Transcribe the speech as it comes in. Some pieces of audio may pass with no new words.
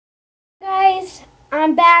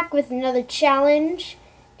I'm back with another challenge.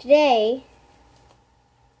 Today,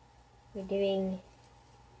 we're doing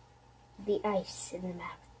the ice in the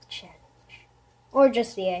mouth challenge. Or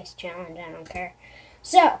just the ice challenge, I don't care.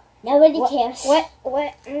 So, nobody cares. What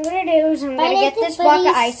I'm going to do is I'm going to get this block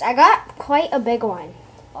of ice. I got quite a big one.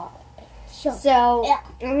 Oh, sure. So,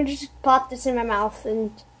 I'm going to just pop this in my mouth,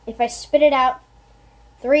 and if I spit it out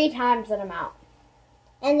 3 times, then I'm out.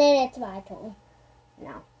 And then it's my turn.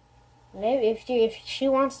 No. Maybe if she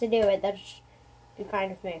wants to do it, that should be fine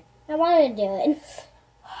with me. I want to do it.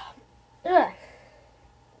 Ugh.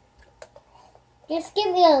 Just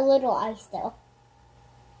give me a little ice, though.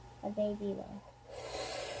 A baby one.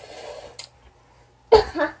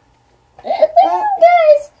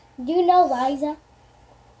 Guys, do you know Liza?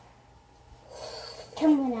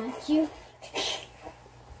 Coming at you.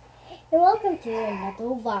 And welcome to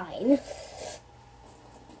another vine.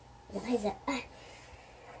 Liza.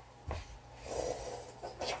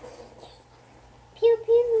 Pew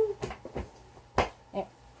pew.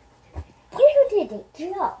 You did it,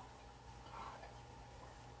 Joe.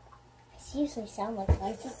 I seriously sound like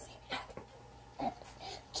Liza.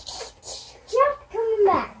 Jeff coming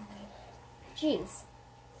back. Jeez.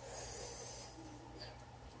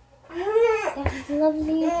 Got a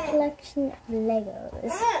lovely collection of Legos.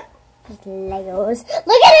 Just Legos.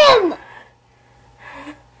 Look at him!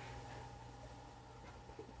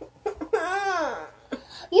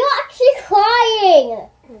 You're actually crying!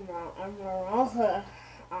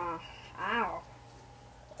 Ow.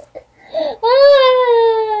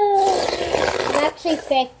 I'm actually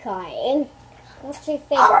fake crying. I'm actually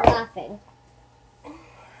fake laughing.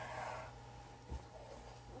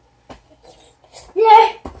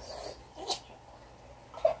 Yeah.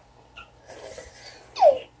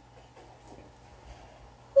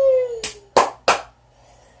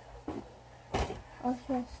 I'll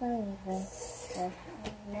show some of this.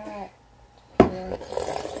 Not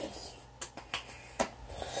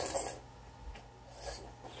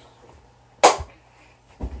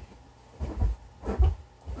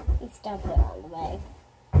He's dumped it on the way.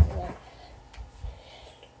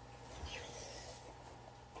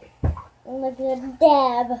 Look at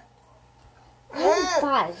Deb.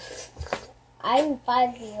 I'm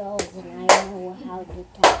 5 years old and I know how to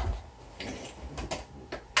tap.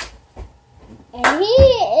 And he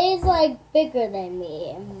is like bigger than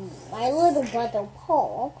me. And my little brother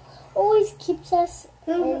Paul always keeps us.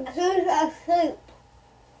 Who's asleep?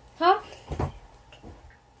 Huh?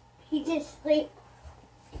 He just sleep.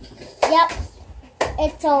 Yep.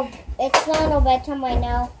 It's not a bedtime right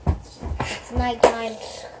now. It's nighttime.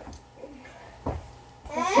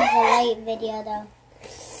 This is a late video though.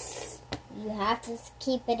 You have to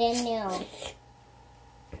keep it in now.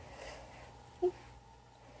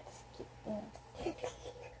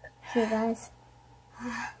 See guys.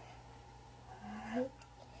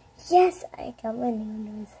 Yes, I got my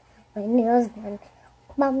nails. My nails done.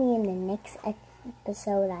 Mommy, in the next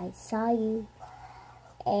episode I saw you.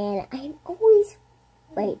 And I'm always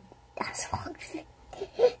that's wrong.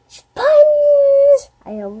 Puns!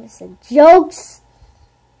 I almost said jokes.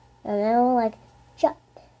 And I'm like,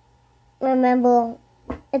 remember,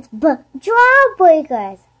 it's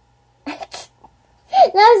Jawbreakers. That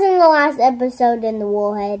was in the last episode in the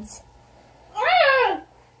Warheads.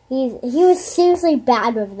 He was seriously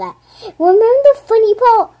bad with that. Remember the funny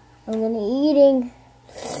part? I'm gonna eating.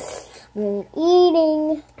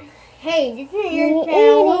 Hey, this is your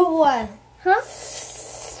channel or what? Huh?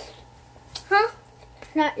 Huh?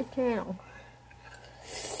 It's not your channel.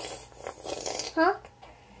 Huh?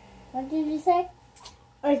 What did you say?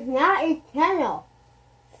 It's not your channel.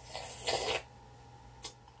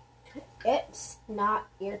 It's not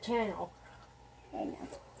your channel. I know.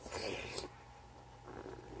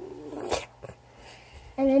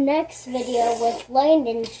 And the next video was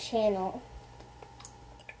Landon's channel.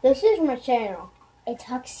 This is my channel. It's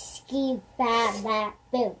Huxky Bad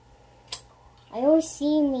Boom. I always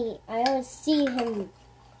see him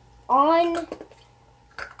on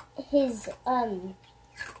his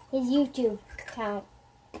YouTube account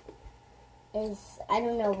I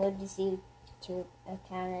don't know what his YouTube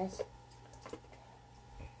account is.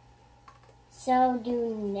 So you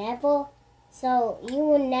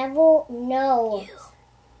will never know.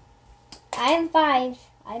 I'm 5.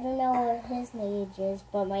 I don't know what his age is,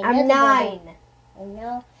 but my I'm 9. I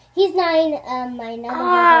know. He's 9. My another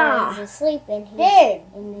brother is asleep, and he's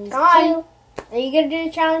 2. Are you gonna do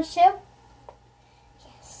the challenge too?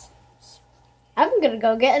 Yes. I'm gonna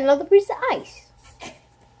go get another piece of ice.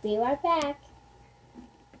 Be right back.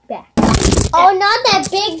 Oh, not that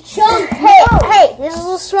big chunk. Hey, this is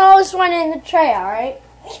the smallest one in the tray, alright?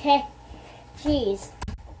 Okay. Jeez.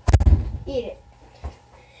 Eat it.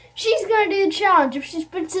 She's gonna do the challenge. If she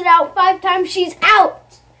spits it out 5 times, she's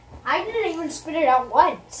out. I didn't even spit it out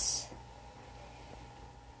once.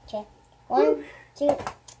 Okay. 1, 2,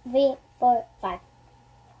 3, 4, 5.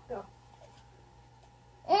 Go.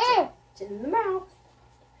 Mm. It's in the mouth.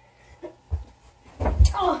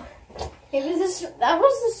 Oh, that was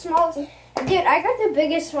the smallest. Dude, I got the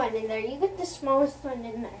biggest one in there. You got the smallest one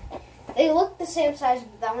in there. They look the same size,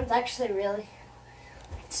 but that one's actually really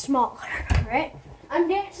smaller, right? I'm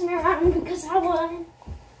dancing around because I won.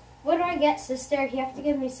 What do I get, sister? You have to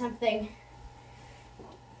give me something.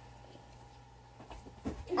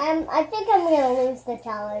 I think I'm gonna lose the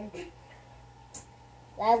challenge.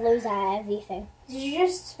 I lose everything. Did you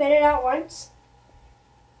just spit it out once?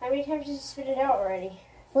 How many times did you spit it out already?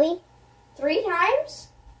 3. 3 times?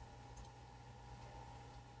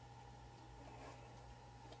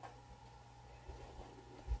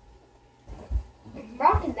 I'm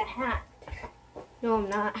rocking the hat. No, I'm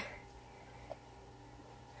not.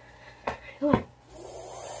 Come on.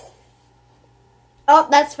 Oh,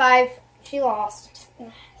 that's 5. She lost.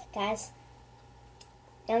 Guys,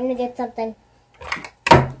 I'm gonna get something.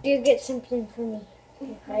 You get something for me.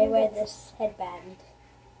 I wear this headband.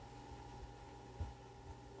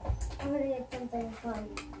 I'm gonna get something from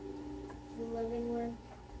the living room.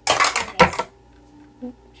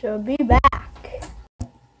 She'll be back.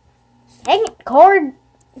 Dang it, cord.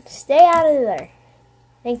 Stay out of there.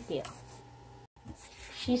 Thank you.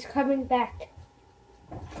 She's coming back.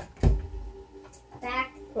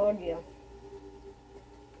 Back. Told you.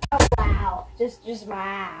 Oh, wow. Just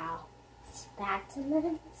wow.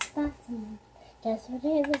 Specimen. Just what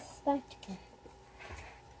I was expecting.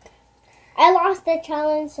 I lost the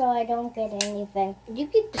challenge, so I don't get anything. You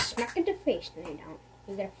get the smack in the face. No, you don't.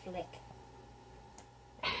 You get a flick.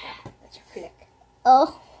 That's a flick.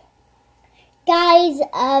 Oh. Guys,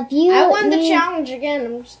 you... I won the challenge again.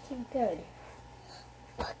 I'm just too good.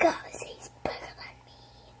 Because he's bigger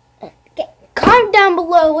than me. Comment down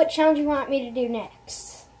below what challenge you want me to do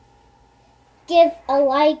next. Give a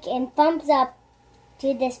like and thumbs up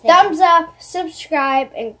to this video. Thumbs up,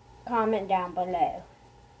 subscribe, and comment down below.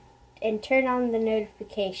 And turn on the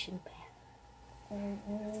notification bell.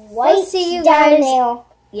 We'll see you down guys. there.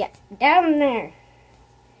 Yeah, down there.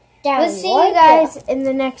 Down We'll see right you guys there. in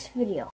the next video.